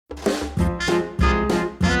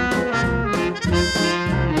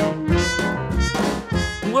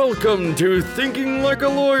Welcome to Thinking Like a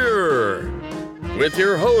Lawyer with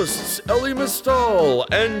your hosts Ellie Mistal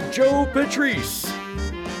and Joe Patrice,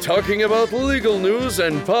 talking about legal news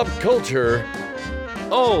and pop culture,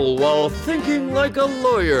 all while thinking like a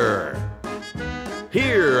lawyer.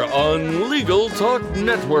 Here on Legal Talk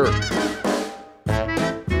Network.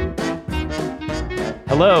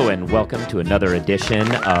 Hello and welcome to another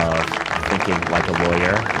edition of Thinking Like a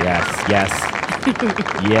Lawyer.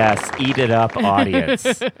 Yes, eat it up,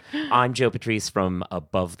 audience. I'm Joe Patrice from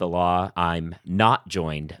Above the Law. I'm not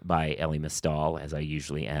joined by Ellie Mistal, as I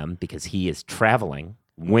usually am, because he is traveling,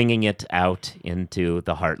 winging it out into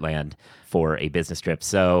the heartland for a business trip.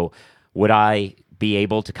 So would I be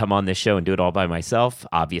able to come on this show and do it all by myself?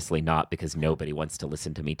 Obviously not, because nobody wants to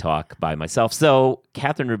listen to me talk by myself. So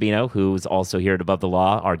Catherine Rubino, who's also here at Above the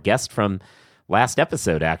Law, our guest from last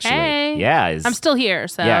episode, actually. Hey. Yeah. I'm still here,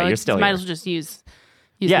 so yeah, you're still might here. as well just use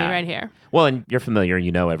me right here. Well, and you're familiar,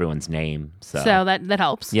 you know everyone's name. So that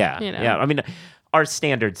helps. Yeah, you know. yeah. I mean, our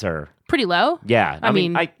standards are... Pretty low. Yeah. I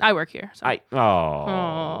mean, I work here. So.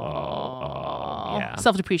 Yeah.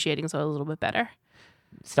 Self-depreciating is a little bit better.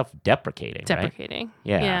 Self-deprecating, Deprecating. right?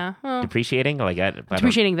 Yeah. Yeah. Well, Depreciating? Like I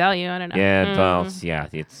depreciating value, I don't know. Yeah, well, yeah,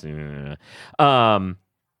 it's...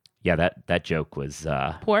 yeah, that joke was...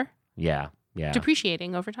 Poor? Yeah.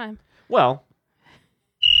 Depreciating over time. Well...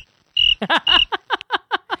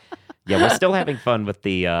 yeah, we're still having fun with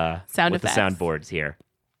the Sound with effects. the soundboards here.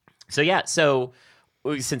 So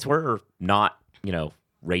since we're not,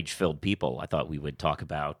 rage-filled people, I thought we would talk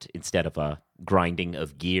about, instead of a grinding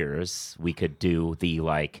of gears, we could do the,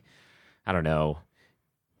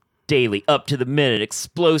 daily, up-to-the-minute,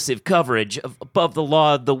 explosive coverage of Above the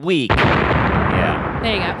Law of the Week. Yeah.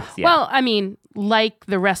 There you go. Yeah. Well, I mean, like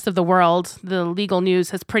the rest of the world, the legal news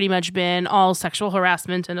has pretty much been all sexual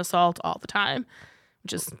harassment and assault all the time,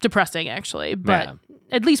 which is depressing, actually. But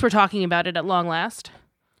at least we're talking about it at long last.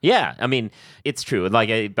 Yeah, I mean, it's true. Like,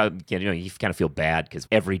 you kind of feel bad because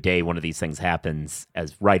every day one of these things happens.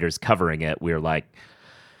 As writers covering it, we're like,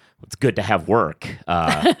 it's good to have work,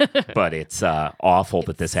 but it's awful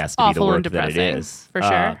that this has to be the work that it is. For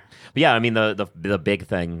sure. But yeah, I mean, the big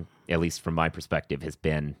thing, at least from my perspective, has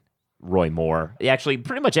been Roy Moore. Actually,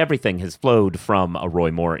 pretty much everything has flowed from a Roy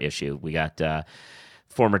Moore issue. We got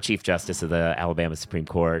former Chief Justice of the Alabama Supreme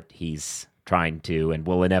Court. He's trying to and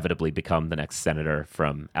will inevitably become the next senator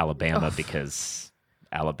from Alabama because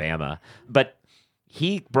Alabama. But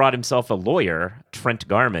he brought himself a lawyer, Trent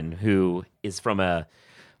Garman, who is from a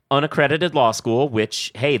unaccredited law school,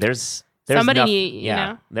 which, hey, there's somebody,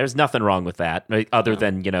 there's nothing wrong with that, other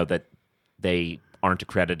than, that they aren't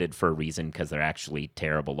accredited for a reason because they're actually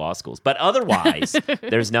terrible law schools. But otherwise,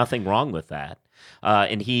 there's nothing wrong with that.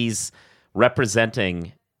 And he's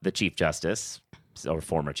representing the Chief Justice, or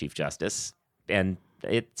former Chief Justice, and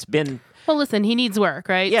it's been... Well, listen, he needs work,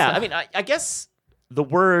 right? Yeah, So. I mean, I guess the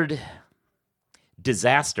word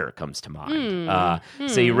disaster comes to mind.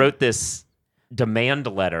 So he wrote this demand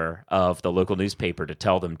letter of the local newspaper to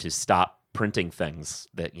tell them to stop printing things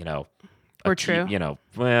that, Or true.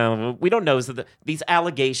 Well, we don't know. So these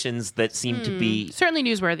allegations that seem to be... Certainly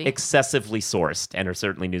newsworthy. Excessively sourced and are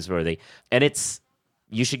certainly newsworthy. And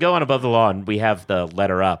you should go on Above the Law, and we have the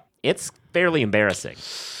letter up. It's fairly embarrassing.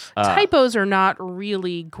 Typos are not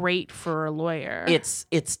really great for a lawyer. It's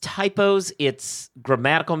typos, it's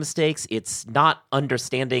grammatical mistakes, it's not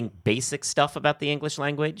understanding basic stuff about the English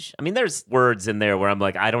language. I mean, there's words in there where I'm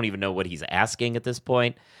like, I don't even know what he's asking at this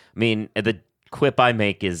point. I mean, the quip I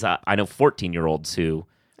make is, I know 14-year-olds who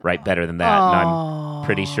write better than that, and I'm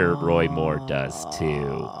pretty sure Roy Moore does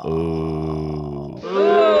too. Ooh.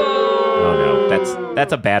 Oh no,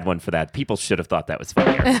 that's a bad one for that. People should have thought that was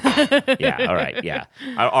funnier. Yeah, all right, yeah.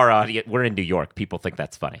 Our audience, we're in New York. People think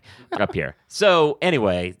that's funny up here. So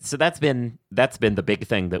anyway, that's been the big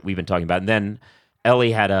thing that we've been talking about. And then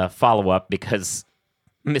Ellie had a follow-up because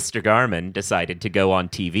Mr. Garman decided to go on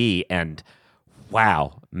TV and,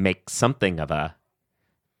 make something of a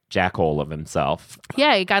jackhole of himself.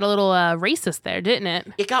 Yeah, it got a little racist there, didn't it?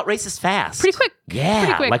 It got racist fast. Pretty quick. Yeah,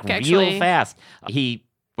 Pretty quick, like actually. real fast. The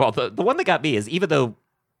one that got me is even though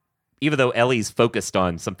Ellie's focused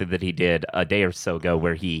on something that he did a day or so ago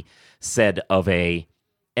where he said of a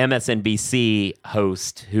MSNBC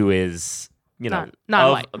host who is,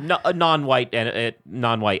 non-white. A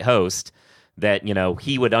non-white host, that,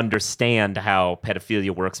 he would understand how pedophilia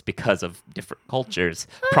works because of different cultures,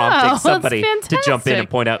 prompting somebody to jump in and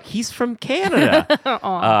point out he's from Canada.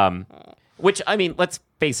 Which, I mean, let's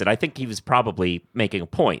face it, I think he was probably making a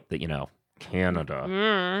point that,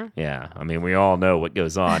 Canada. Yeah, I mean, we all know what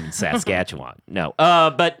goes on in Saskatchewan. No,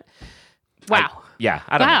 but wow.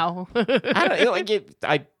 I don't know. I don't like it.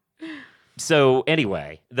 So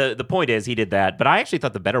anyway, the point is he did that, but I actually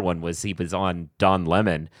thought the better one was he was on Don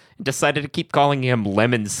Lemon and decided to keep calling him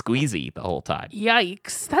Lemon Squeezy the whole time.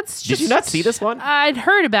 Yikes. That's just... Did you not see this one? I'd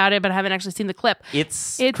heard about it, but I haven't actually seen the clip.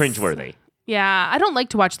 It's cringeworthy. Yeah, I don't like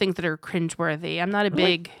to watch things that are cringeworthy. I'm not a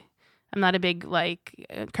big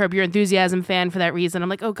like Curb Your Enthusiasm fan for that reason. I'm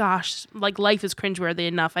like, oh gosh, like life is cringeworthy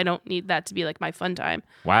enough. I don't need that to be like my fun time.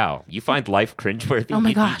 Wow, you find life cringeworthy? Oh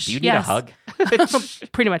my gosh, do you need a hug?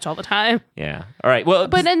 Pretty much all the time. Yeah. All right. Well,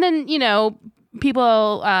 and then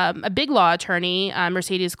people, a big law attorney,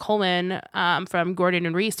 Mercedes Coleman from Gordon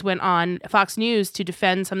and Reese, went on Fox News to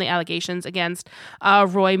defend some of the allegations against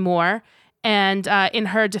Roy Moore. And in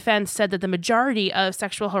her defense said that the majority of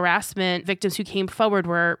sexual harassment victims who came forward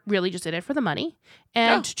were really just in it for the money.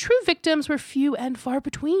 And true victims were few and far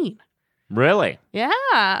between. Really?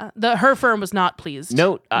 Yeah. Her firm was not pleased.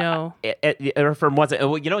 No. Her firm wasn't.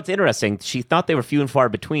 Well, it's interesting. She thought they were few and far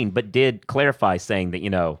between, but did clarify saying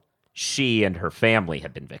that, she and her family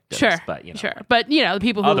had been victims. Sure. But, Sure. But, the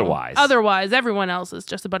people who... Otherwise, everyone else is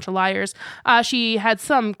just a bunch of liars. She had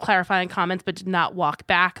some clarifying comments, but did not walk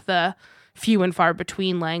back the few and far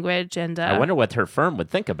between language. And I wonder what her firm would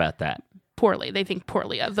think about that. Poorly. They think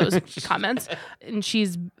poorly of those comments. And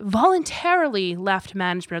she's voluntarily left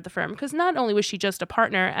management of the firm because not only was she just a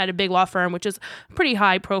partner at a big law firm, which is a pretty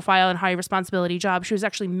high profile and high responsibility job, she was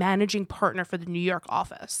actually managing partner for the New York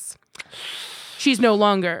office. She's no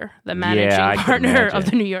longer the managing partner of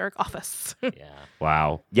the New York office. Yeah.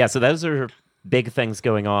 Wow. Yeah, so those are big things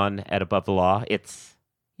going on at Above the Law. It's,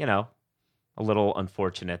 a little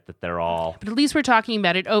unfortunate that they're all... But at least we're talking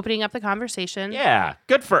about it, opening up the conversation. Yeah,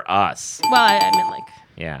 good for us. Well, I mean,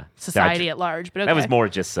 yeah, society at large, but okay. That was more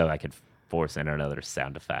just so I could force in another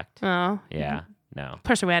sound effect. Oh. Yeah, no.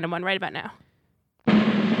 Push a random one right about now.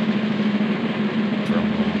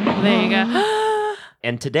 There you go.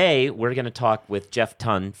 And today, we're going to talk with Jeff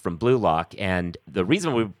Tunn from Blue Lock. And the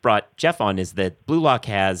reason we brought Jeff on is that Blue Lock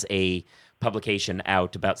has a publication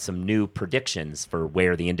out about some new predictions for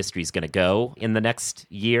where the industry is going to go in the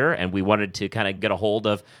next year. And we wanted to kind of get a hold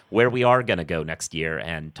of where we are going to go next year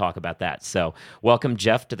and talk about that. So welcome,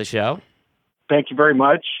 Jeff, to the show. Thank you very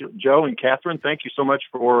much, Joe and Catherine. Thank you so much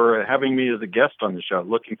for having me as a guest on the show.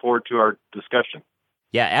 Looking forward to our discussion.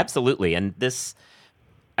 Yeah, absolutely. And this,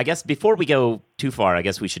 I guess before we go too far, I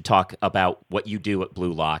guess we should talk about what you do at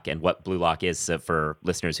Blue Lock and what Blue Lock is for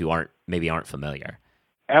listeners who aren't familiar.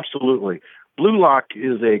 Absolutely. Blue Lock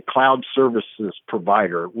is a cloud services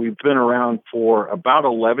provider. We've been around for about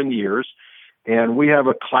 11 years, and we have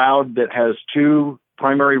a cloud that has two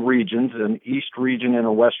primary regions, an east region and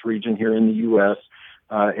a west region here in the U.S.,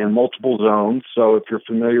 in multiple zones. So if you're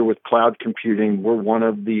familiar with cloud computing, we're one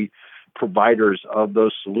of the providers of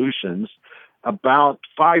those solutions. About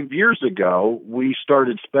 5 years ago, we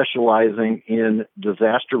started specializing in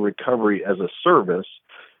disaster recovery as a service.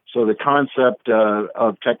 So the concept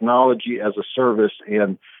of technology as a service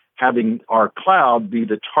and having our cloud be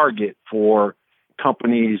the target for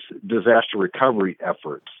companies' disaster recovery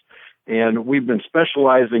efforts. And we've been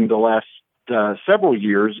specializing the last several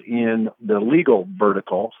years in the legal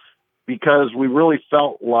vertical because we really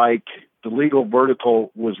felt like the legal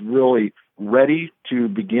vertical was really ready to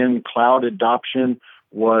begin cloud adoption,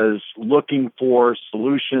 was looking for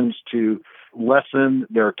solutions to lessen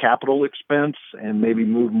their capital expense and maybe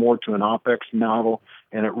move more to an OpEx model.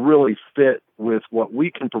 And it really fit with what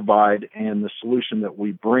we can provide and the solution that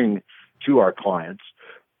we bring to our clients.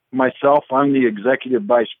 Myself, I'm the Executive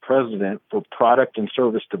Vice President for Product and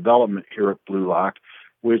Service Development here at Blue Lock,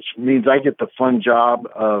 which means I get the fun job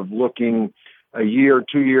of looking a year,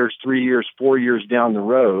 2 years, 3 years, 4 years down the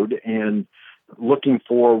road and looking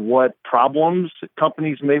for what problems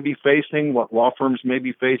companies may be facing, what law firms may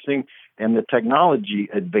be facing, and the technology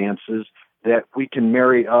advances that we can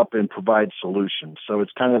marry up and provide solutions. So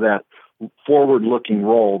it's kind of that forward-looking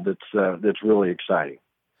role that's really exciting.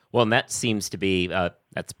 Well, and that seems to be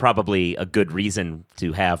that's probably a good reason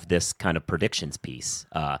to have this kind of predictions piece.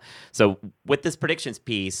 So with this predictions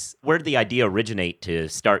piece, where did the idea originate to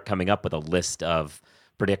start coming up with a list of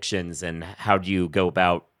predictions, and how do you go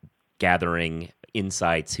about gathering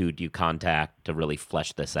insights? Who do you contact to really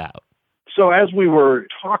flesh this out? So as we were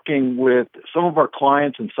talking with some of our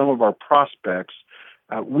clients and some of our prospects,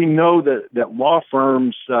 we know that law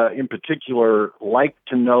firms in particular like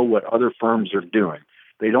to know what other firms are doing.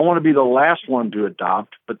 They don't want to be the last one to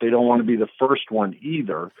adopt, but they don't want to be the first one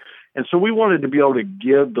either. And so we wanted to be able to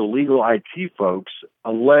give the legal IT folks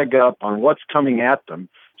a leg up on what's coming at them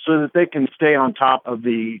so that they can stay on top of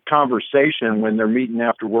the conversation when they're meeting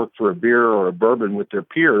after work for a beer or a bourbon with their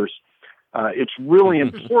peers. It's really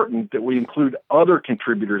important that we include other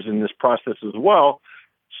contributors in this process as well.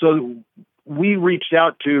 So we reached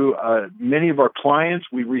out to many of our clients.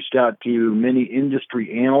 We reached out to many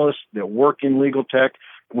industry analysts that work in legal tech.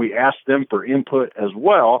 We asked them for input as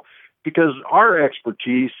well, because our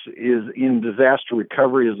expertise is in disaster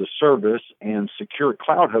recovery as a service and secure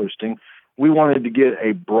cloud hosting. We wanted to get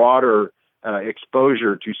a broader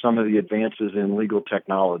exposure to some of the advances in legal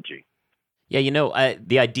technology. Yeah,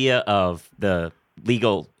 the idea of the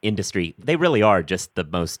legal industry, they really are just the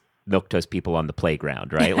most milquetoast people on the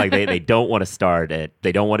playground, right? Like they don't want to start it.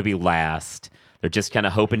 They don't want to be last. They're just kind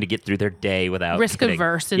of hoping to get through their day without risk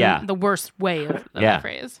averse in the worst way of the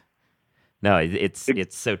phrase. No,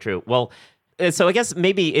 it's so true. Well, so I guess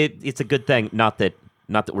maybe it's a good thing, not that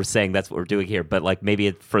we're saying that's what we're doing here, but like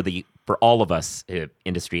maybe for all of us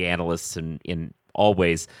industry analysts and in all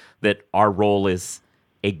ways, that our role is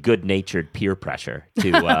a good-natured peer pressure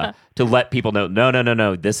to let people know,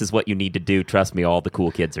 no, this is what you need to do. Trust me, all the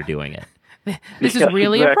cool kids are doing it. This is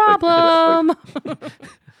really a problem.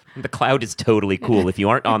 The cloud is totally cool. If you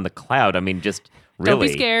aren't on the cloud, I mean, just really, don't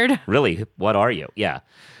be scared. Really, what are you? Yeah.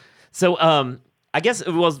 So I guess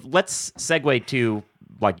let's segue to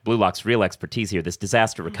like Blue Lock's real expertise here, this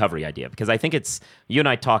disaster recovery idea, because I think you and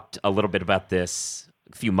I talked a little bit about this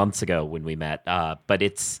a few months ago when we met, but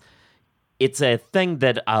it's a thing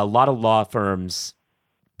that a lot of law firms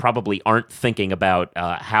probably aren't thinking about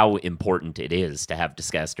how important it is to have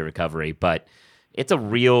disaster recovery, but it's a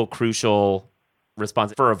real crucial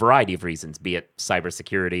response for a variety of reasons, be it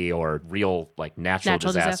cybersecurity or real like natural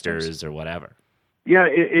disasters or whatever. Yeah,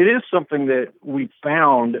 it is something that we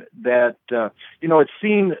found that, it's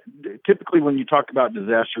seen, typically when you talk about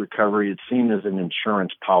disaster recovery, it's seen as an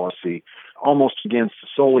insurance policy, almost against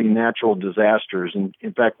solely natural disasters. And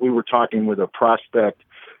in fact, we were talking with a prospect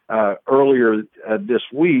earlier this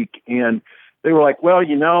week, and they were like, well,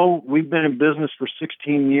 we've been in business for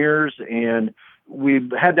 16 years, and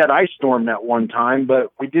we've had that ice storm that one time,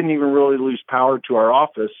 but we didn't even really lose power to our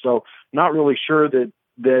office, so not really sure that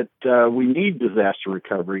we need disaster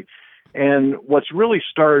recovery. And what's really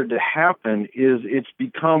started to happen is it's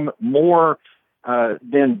become more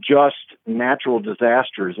than just natural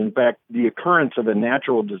disasters. In fact, the occurrence of a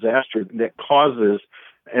natural disaster that causes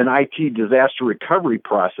an IT disaster recovery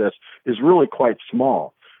process is really quite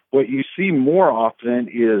small. What you see more often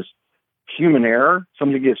is human error.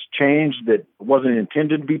 Something gets changed that wasn't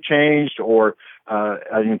intended to be changed, or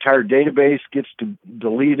an entire database gets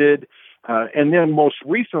deleted. And then most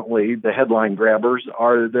recently, the headline grabbers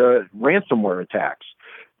are the ransomware attacks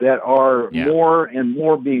that are more and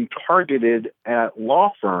more being targeted at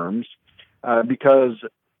law firms because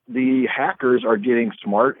the hackers are getting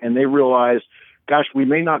smart and they realize, gosh, we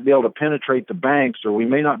may not be able to penetrate the banks, or we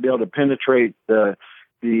may not be able to penetrate the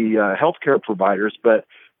healthcare providers, but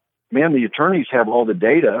man, the attorneys have all the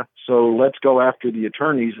data, so let's go after the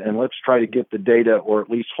attorneys and let's try to get the data, or at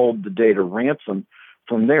least hold the data ransom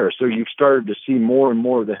from there. So you've started to see more and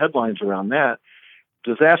more of the headlines around that.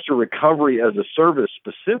 Disaster recovery as a service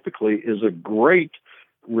specifically is a great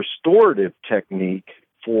restorative technique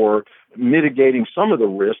for mitigating some of the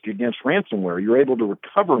risk against ransomware. You're able to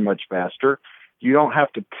recover much faster. You don't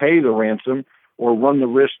have to pay the ransom or run the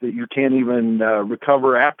risk that you can't even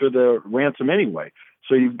recover after the ransom anyway.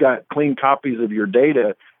 So you've got clean copies of your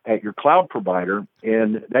data at your cloud provider,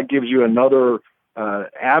 and that gives you another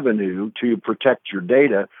avenue to protect your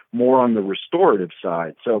data more on the restorative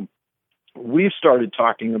side. So we've started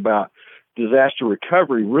talking about disaster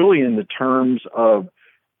recovery really in the terms of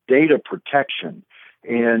data protection.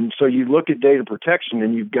 And so you look at data protection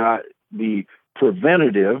and you've got the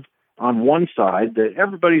preventative on one side that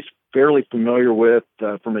everybody's fairly familiar with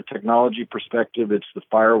from a technology perspective. It's the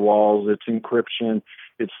firewalls, it's encryption,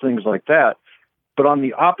 it's things like that. But on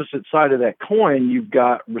the opposite side of that coin, you've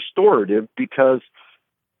got restorative, because,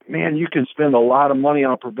 man, you can spend a lot of money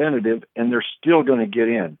on preventative and they're still going to get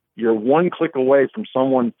in. You're one click away from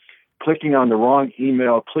someone clicking on the wrong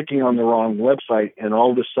email, clicking on the wrong website, and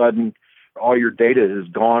all of a sudden all your data is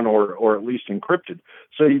gone or at least encrypted.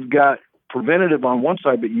 So you've got preventative on one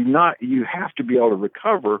side, but you have to be able to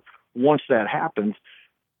recover once that happens.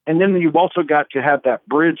 And then you've also got to have that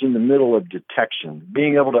bridge in the middle of detection,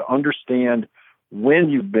 being able to understand when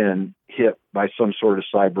you've been hit by some sort of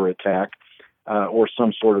cyber attack or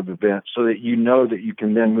some sort of event, so that you know that you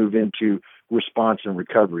can then move into response and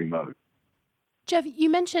recovery mode. Jeff, you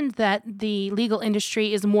mentioned that the legal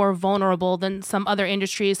industry is more vulnerable than some other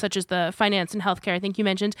industries, such as the finance and healthcare, I think you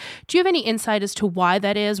mentioned. Do you have any insight as to why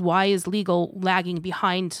that is? Why is legal lagging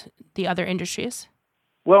behind the other industries?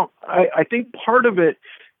 Well, I think part of it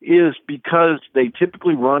is because they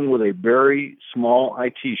typically run with a very small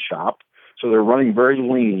IT shop, so they're running very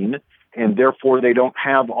lean, and therefore they don't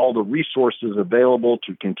have all the resources available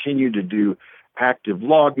to continue to do active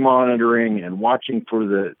log monitoring and watching for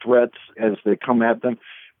the threats as they come at them.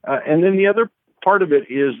 And then the other part of it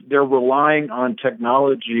is they're relying on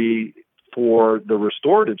technology for the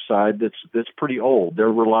restorative side that's pretty old.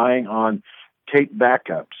 They're relying on tape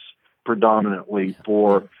backups predominantly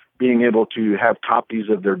for being able to have copies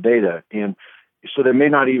of their data. And so they may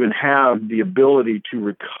not even have the ability to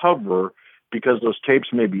recover because those tapes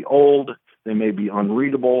may be old, they may be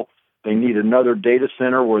unreadable, they need another data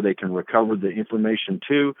center where they can recover the information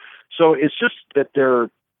too. So it's just that there are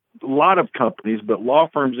a lot of companies, but law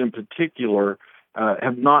firms in particular,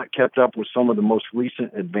 have not kept up with some of the most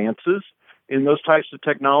recent advances in those types of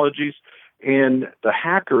technologies. And the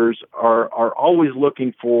hackers are always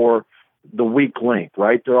looking for the weak link,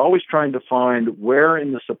 right? They're always trying to find where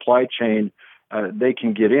in the supply chain they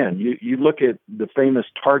can get in. You look at the famous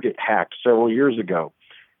Target hack several years ago.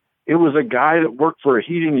 It was a guy that worked for a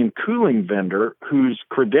heating and cooling vendor whose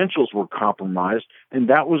credentials were compromised, and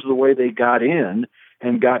that was the way they got in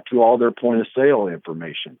and got to all their point of sale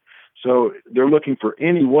information. So they're looking for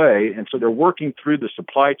any way, and so they're working through the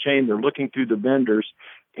supply chain, they're looking through the vendors,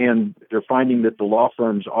 and they're finding that the law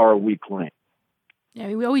firms are a weak link. Yeah,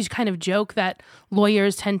 we always kind of joke that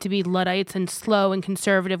lawyers tend to be Luddites and slow and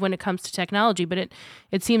conservative when it comes to technology, but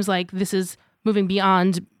it seems like this is moving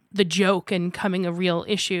beyond the joke and becoming a real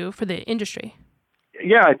issue for the industry.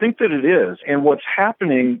 Yeah, I think that it is. And what's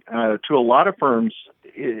happening to a lot of firms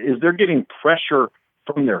is they're getting pressure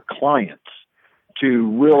from their clients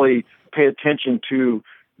to really pay attention to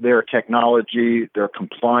their technology, their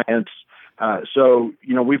compliance. So,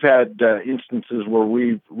 we've had instances where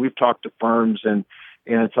we've talked to firms and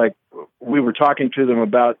it's like we were talking to them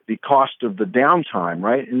about the cost of the downtime,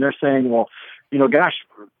 right? And they're saying, well, gosh,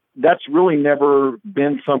 that's really never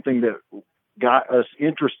been something that got us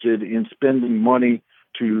interested in spending money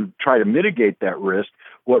to try to mitigate that risk.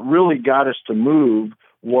 What really got us to move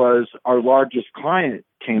was our largest client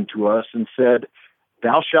came to us and said,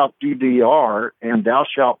 thou shalt do DR and thou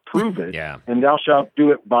shalt prove it, and thou shalt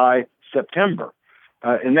do it by September.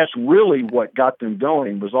 And that's really what got them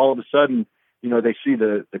going, was all of a sudden, they see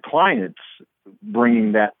the clients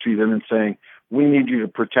bringing that to them and saying, we need you to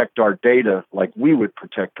protect our data like we would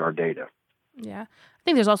protect our data. Yeah. I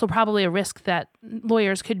think there's also probably a risk that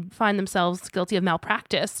lawyers could find themselves guilty of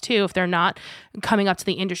malpractice, too, if they're not coming up to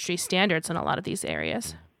the industry standards in a lot of these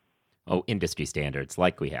areas. Oh, industry standards,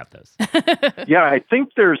 like we have those. Yeah, I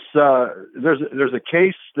think there's a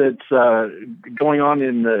case that's going on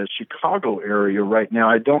in the Chicago area right now.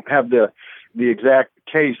 I don't have the exact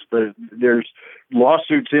case, but there's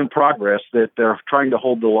lawsuits in progress that they're trying to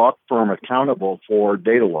hold the law firm accountable for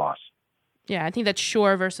data loss. Yeah, I think that's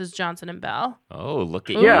Shore versus Johnson and Bell. Oh, look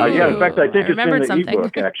at you. Yeah. In fact, I think it's in the something.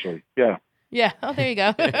 ebook, actually. Yeah. Yeah. Oh, there you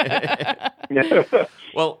go. Yeah.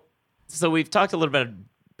 Well, so we've talked a little bit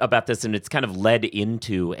about this, and it's kind of led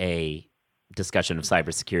into a discussion of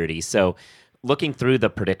cybersecurity. So looking through the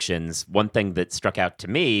predictions, one thing that struck out to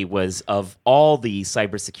me was, of all the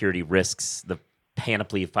cybersecurity risks, the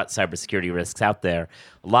panoply of cybersecurity risks out there,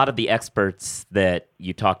 a lot of the experts that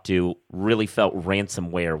you talked to really felt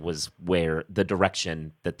ransomware was where the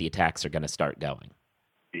direction that the attacks are going to start going.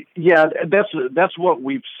 Yeah, that's what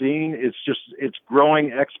we've seen. It's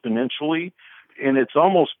growing exponentially, and it's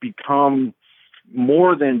almost become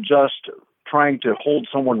more than just trying to hold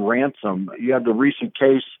someone ransom. You have the recent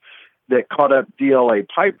case that caught up DLA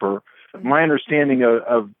Piper. My understanding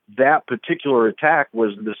of that particular attack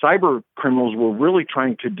was the cyber criminals were really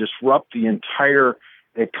trying to disrupt the entire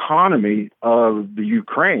economy of the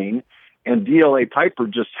Ukraine, and DLA Piper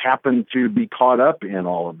just happened to be caught up in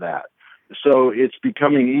all of that. So it's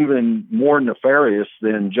becoming even more nefarious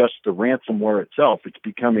than just the ransomware itself. It's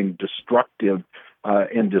becoming destructive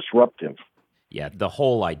and disruptive. Yeah, the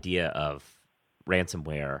whole idea of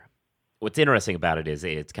ransomware, what's interesting about it is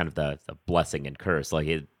it's kind of the blessing and curse. Like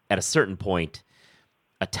at a certain point,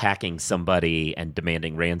 attacking somebody and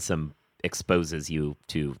demanding ransom exposes you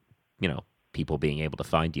to, people being able to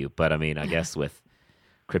find you. But I mean, I guess with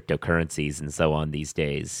cryptocurrencies and so on these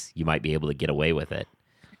days, you might be able to get away with it.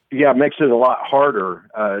 Yeah, it makes it a lot harder,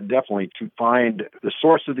 definitely, to find the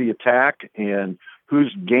source of the attack and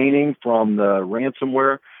who's gaining from the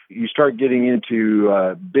ransomware. You start getting into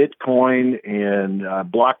Bitcoin and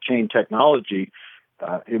blockchain technology,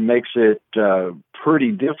 it makes it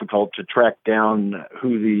pretty difficult to track down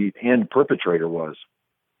who the end perpetrator was.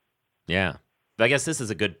 Yeah. I guess this is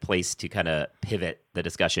a good place to kind of pivot the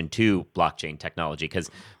discussion to blockchain technology, because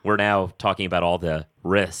we're now talking about all the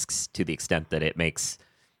risks to the extent that it makes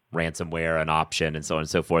ransomware an option and so on and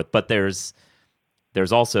so forth. But there's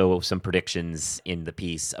also some predictions in the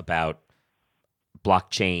piece about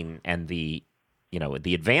blockchain and the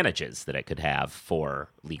advantages that it could have for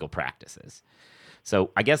legal practices.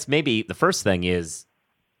 So I guess maybe the first thing is,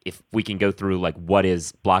 if we can go through like what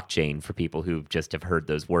is blockchain for people who just have heard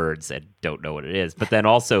those words and don't know what it is, but then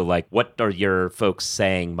also like what are your folks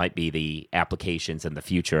saying might be the applications and the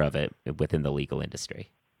future of it within the legal industry?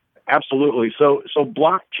 Absolutely. So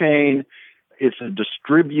blockchain is a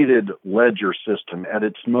distributed ledger system at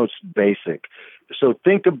its most basic. So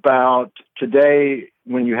think about today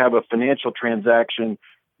when you have a financial transaction,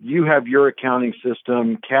 you have your accounting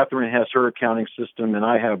system, Catherine has her accounting system, and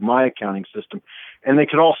I have my accounting system, and they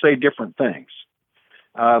could all say different things.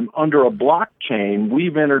 Under a blockchain,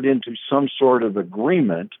 we've entered into some sort of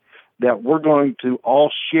agreement that we're going to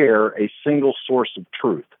all share a single source of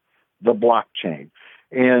truth, the blockchain.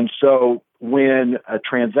 And so when a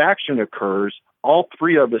transaction occurs, all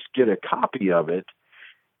three of us get a copy of it,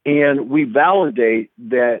 and we validate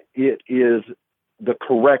that it is the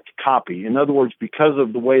correct copy. In other words, because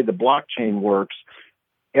of the way the blockchain works,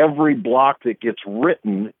 every block that gets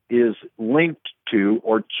written is linked to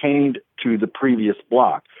or chained to the previous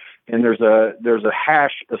block. And there's a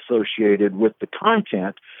hash associated with the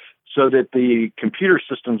content so that the computer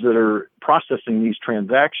systems that are processing these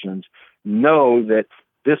transactions know that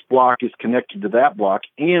this block is connected to that block,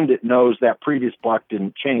 and it knows that previous block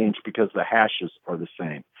didn't change because the hashes are the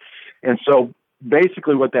same. And so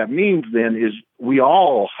basically what that means then is we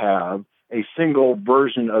all have a single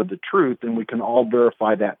version of the truth, and we can all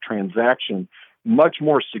verify that transaction much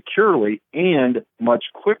more securely and much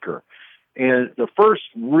quicker. And the first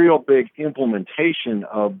real big implementation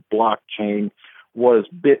of blockchain was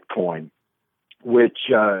Bitcoin, which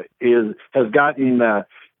has gotten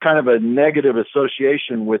kind of a negative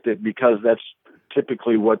association with it because that's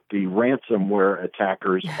typically what the ransomware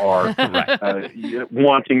attackers are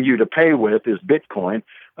wanting you to pay with is Bitcoin.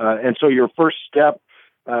 And so your first step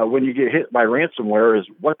when you get hit by ransomware is,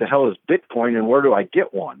 what the hell is Bitcoin and where do I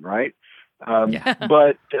get one, right?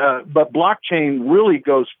 But blockchain really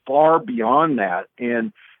goes far beyond that.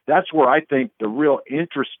 And that's where I think the real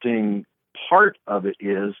interesting part of it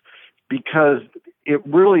is, because it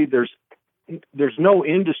really, there's no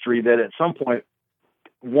industry that at some point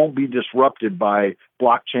won't be disrupted by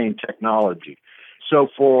blockchain technology. So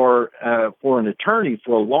for an attorney,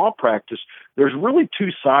 for a law practice, there's really two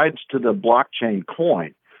sides to the blockchain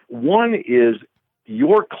coin. One is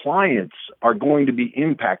your clients are going to be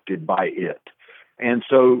impacted by it. And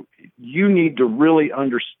so you need to really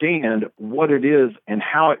understand what it is and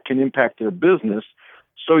how it can impact their business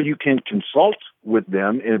so you can consult with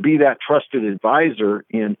them and be that trusted advisor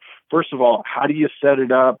in, first of all, how do you set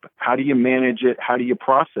it up? How do you manage it? How do you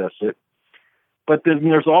process it? But then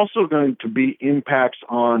there's also going to be impacts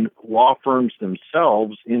on law firms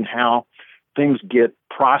themselves in how things get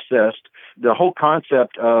processed. The whole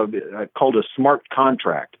concept of called a smart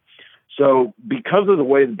contract. So because of the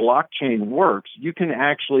way the blockchain works, you can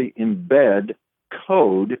actually embed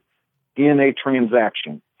code in a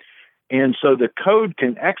transaction. And so the code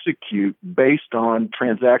can execute based on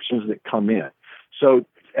transactions that come in. So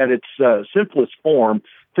at its simplest form,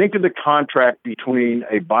 think of the contract between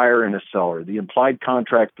a buyer and a seller, the implied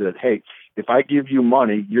contract that, hey, if I give you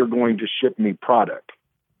money, you're going to ship me product.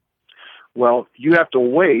 Well, you have to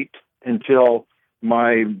wait until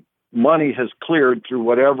my money has cleared through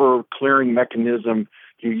whatever clearing mechanism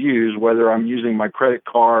you use, whether I'm using my credit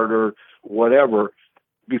card or whatever,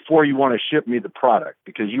 before you want to ship me the product,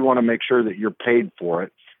 because you want to make sure that you're paid for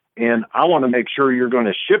it. And I want to make sure you're going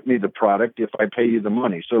to ship me the product if I pay you the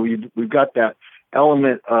money. So we've got that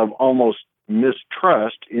element of almost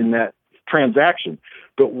mistrust in that transaction.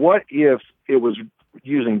 But what if it was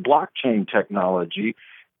using blockchain technology,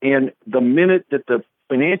 and the minute that the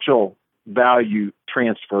financial value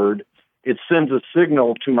transferred, it sends a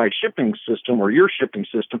signal to my shipping system or your shipping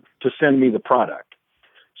system to send me the product.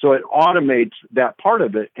 So it automates that part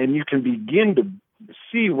of it, and you can begin to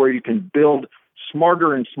see where you can build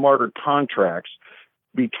smarter and smarter contracts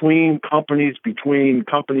between companies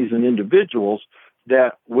and individuals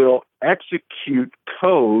that will execute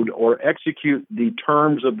code or execute the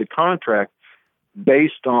terms of the contract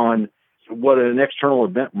based on what an external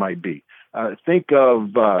event might be. Think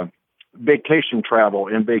of vacation travel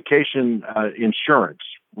and vacation insurance,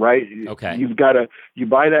 right? Okay. You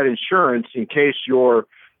buy that insurance in case your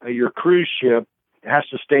cruise ship has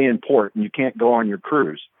to stay in port and you can't go on your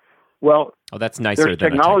cruise. Well, that's nicer there's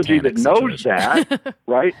than technology a Titanic that knows situation. that,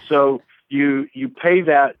 right? So you pay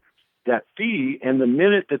that fee, and the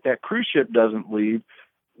minute that cruise ship doesn't leave,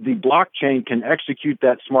 the blockchain can execute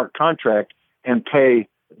that smart contract and pay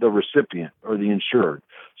the recipient or the insured.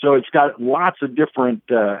 So it's got lots of different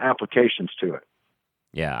applications to it.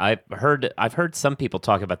 Yeah, I've heard some people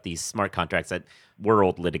talk about these smart contracts. That we're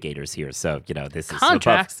old litigators here, so this is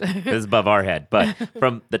contracts. This is above our head. But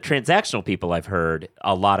from the transactional people I've heard,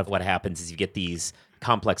 a lot of what happens is you get these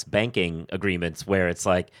complex banking agreements where it's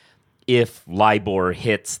like, if LIBOR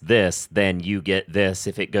hits this, then you get this.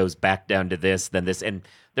 If it goes back down to this, then this. And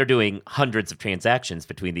they're doing hundreds of transactions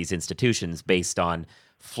between these institutions based on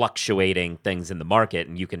fluctuating things in the market,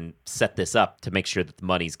 and you can set this up to make sure that the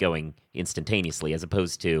money's going instantaneously as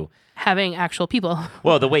opposed to having actual people.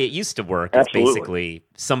 Well, the way it used to work Absolutely. is basically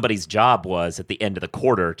somebody's job was at the end of the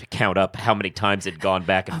quarter to count up how many times it'd gone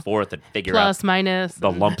back and forth and figure Plus, out minus.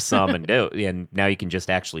 the lump sum, and now you can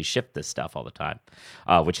just actually shift this stuff all the time,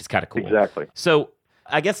 which is kind of cool. Exactly. So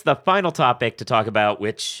I guess the final topic to talk about,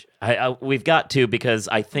 which we've got to, because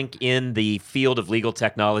I think in the field of legal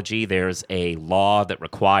technology, there's a law that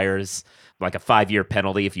requires like a 5-year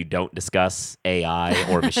penalty if you don't discuss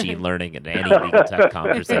AI or machine learning in any legal tech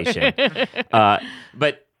conversation.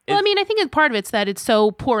 Well, I mean, I think part of it's that it's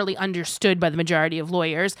so poorly understood by the majority of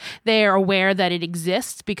lawyers. They're aware that it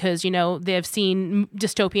exists because, they've seen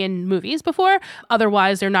dystopian movies before.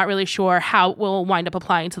 Otherwise, they're not really sure how it will wind up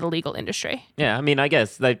applying to the legal industry. Yeah, I mean, I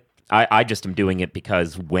guess I just am doing it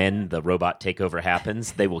because when the robot takeover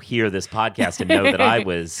happens, they will hear this podcast and know that I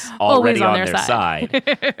was already on their side.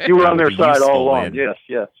 You were on their side all along. Yes.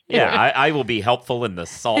 Yeah, I will be helpful in the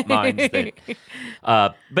salt mines.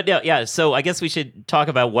 But yeah, so I guess we should talk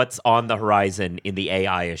about what's on the horizon in the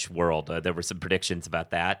AI-ish world. There were some predictions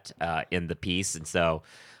about that in the piece. And so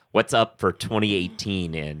what's up for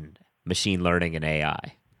 2018 in machine learning and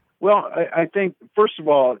AI? Well, I think, first of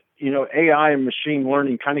all, AI and machine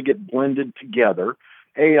learning kind of get blended together.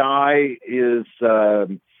 AI is,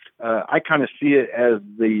 I kind of see it as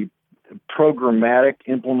the programmatic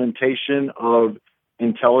implementation of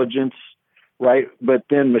intelligence, right? But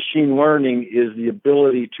then machine learning is the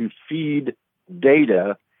ability to feed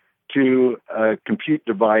data to a compute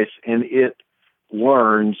device, and it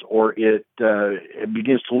learns, or it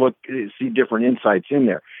begins to see different insights in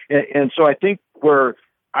there. And so I think where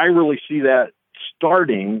I really see that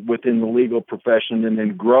starting within the legal profession and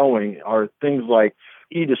then growing are things like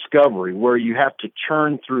e-discovery, where you have to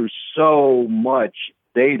churn through so much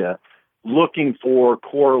data, looking for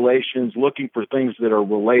correlations, looking for things that are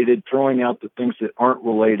related, throwing out the things that aren't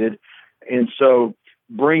related. And so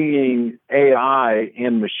bringing AI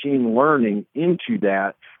and machine learning into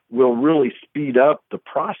that will really speed up the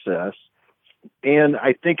process. And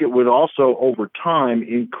I think it would also, over time,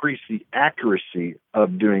 increase the accuracy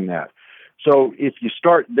of doing that. So if you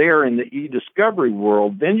start there in the e-discovery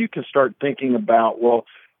world, then you can start thinking about, well,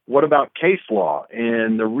 what about case law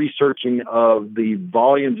and the researching of the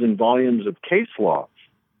volumes and volumes of case law?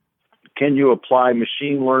 Can you apply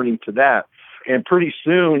machine learning to that? And pretty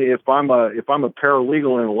soon, if I'm a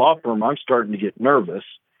paralegal in a law firm, I'm starting to get nervous.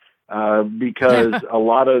 Because a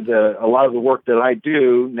lot of the work that I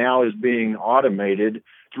do now is being automated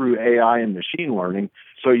through AI and machine learning,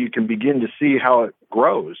 so you can begin to see how it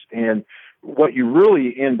grows. And what you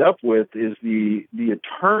really end up with is the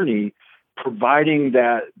attorney providing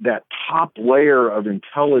that top layer of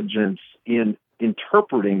intelligence in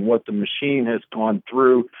interpreting what the machine has gone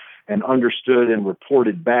through and understood and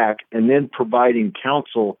reported back, and then providing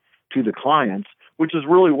counsel to the clients, which is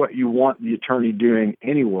really what you want the attorney doing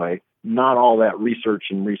anyway, not all that research.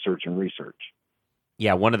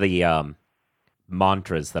 Yeah, one of the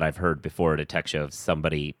mantras that I've heard before at a tech show of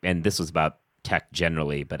somebody, and this was about tech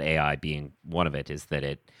generally, but AI being one of it, is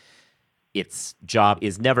that its job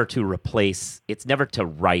is never to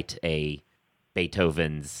write a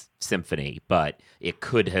Beethoven's symphony, but it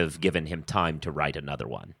could have given him time to write another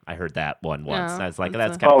one. I heard that one once. I was like,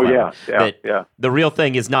 that's kind of clever. Yeah. The real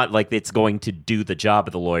thing is not like it's going to do the job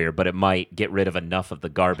of the lawyer, but it might get rid of enough of the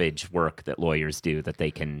garbage work that lawyers do that they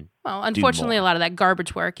can. Well, unfortunately, a lot of that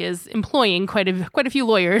garbage work is employing quite a few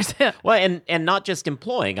lawyers. Well, and not just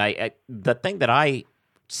employing. The thing that I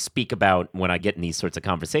speak about when I get in these sorts of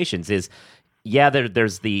conversations is,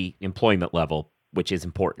 there's the employment level, which is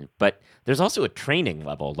important, but there's also a training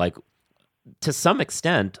level. Like, to some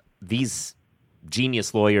extent, these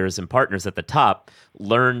genius lawyers and partners at the top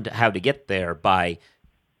learned how to get there by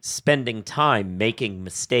spending time making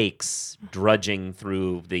mistakes, drudging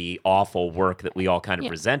through the awful work that we all kind of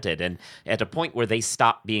presented. And at a point where they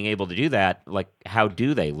stop being able to do that, like, how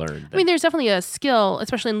do they learn? I mean, there's definitely a skill,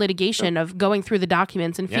 especially in litigation, of going through the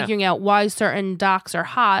documents and figuring out why certain docs are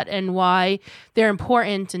hot and why they're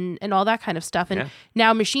important and all that kind of stuff. And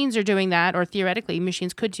now machines are doing that, or theoretically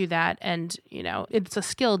machines could do that. And, you know, it's a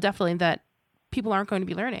skill definitely that people aren't going to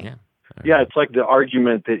be learning. Yeah, it's like the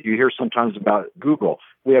argument that you hear sometimes about Google.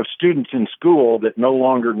 We have students in school that no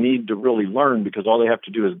longer need to really learn because all they have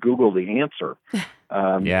to do is Google the answer.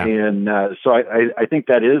 And so I think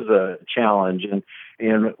that is a challenge.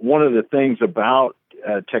 And one of the things about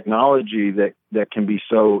technology that can be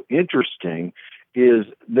so interesting is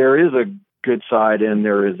there is a good side and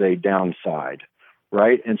there is a downside.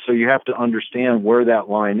 Right. And so you have to understand where that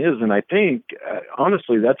line is. And I think,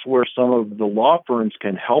 honestly, that's where some of the law firms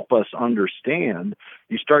can help us understand.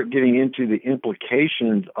 You start getting into the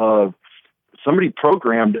implications of somebody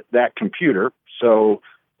programmed that computer. So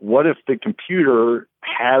what if the computer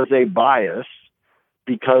has a bias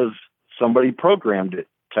because somebody programmed it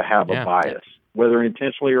to have a bias, whether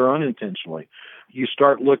intentionally or unintentionally? You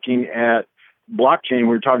start looking at blockchain. We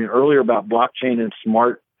were talking earlier about blockchain and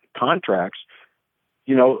smart contracts.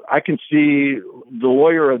 You know, I can see the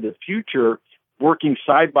lawyer of the future working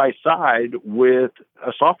side by side with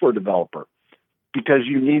a software developer because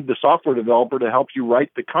you need the software developer to help you write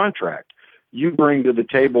the contract. You bring to the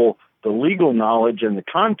table the legal knowledge and the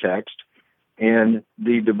context, and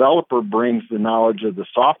the developer brings the knowledge of the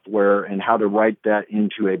software and how to write that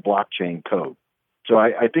into a blockchain code. So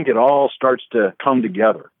I think it all starts to come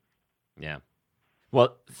together. Yeah.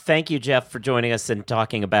 Well, thank you, Jeff, for joining us and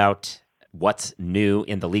talking about what's new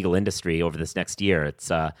in the legal industry over this next year. It's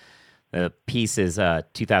the piece is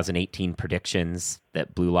 2018 predictions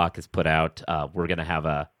that Blue Lock has put out. We're going to have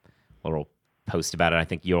a little post about it. I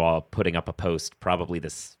think you're all putting up a post probably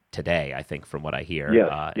today, I think, from what I hear.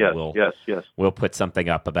 Yes. We'll put something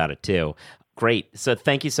up about it too. Great. So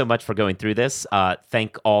thank you so much for going through this.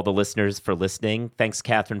 Thank all the listeners for listening. Thanks,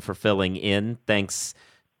 Catherine, for filling in. Thanks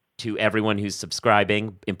to everyone who's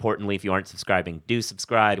subscribing. Importantly, if you aren't subscribing, do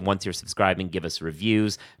subscribe. Once you're subscribing, give us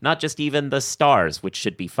reviews, not just even the stars, which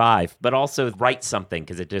should be 5, but also write something,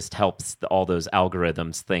 because it just helps all those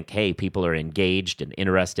algorithms think, hey, people are engaged and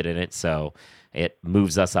interested in it. So it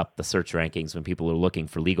moves us up the search rankings when people are looking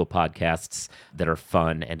for legal podcasts that are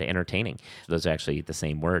fun and entertaining. Those are actually the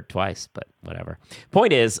same word twice, but whatever.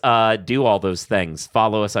 Point is, do all those things.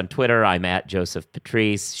 Follow us on Twitter. I'm at Joseph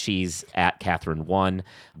Patrice. She's at Catherine1.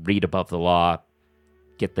 Read Above the Law.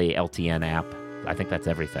 Get the LTN app. I think that's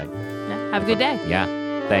everything. Yeah, have a good day. Yeah.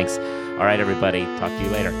 Thanks. All right, everybody. Talk to you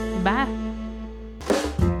later. Bye.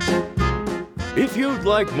 If you'd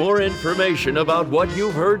like more information about what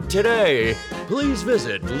you've heard today, please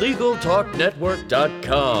visit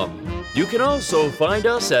LegalTalkNetwork.com. You can also find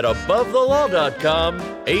us at AboveTheLaw.com,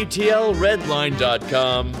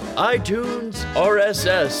 ATLRedline.com, iTunes,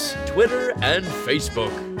 RSS, Twitter, and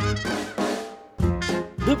Facebook.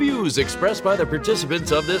 The views expressed by the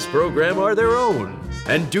participants of this program are their own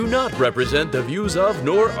and do not represent the views of,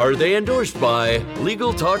 nor are they endorsed by,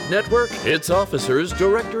 Legal Talk Network, its officers,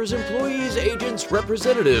 directors, employees, agents,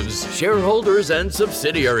 representatives, shareholders, and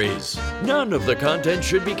subsidiaries. None of the content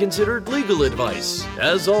should be considered legal advice.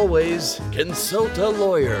 As always, consult a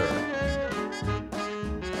lawyer.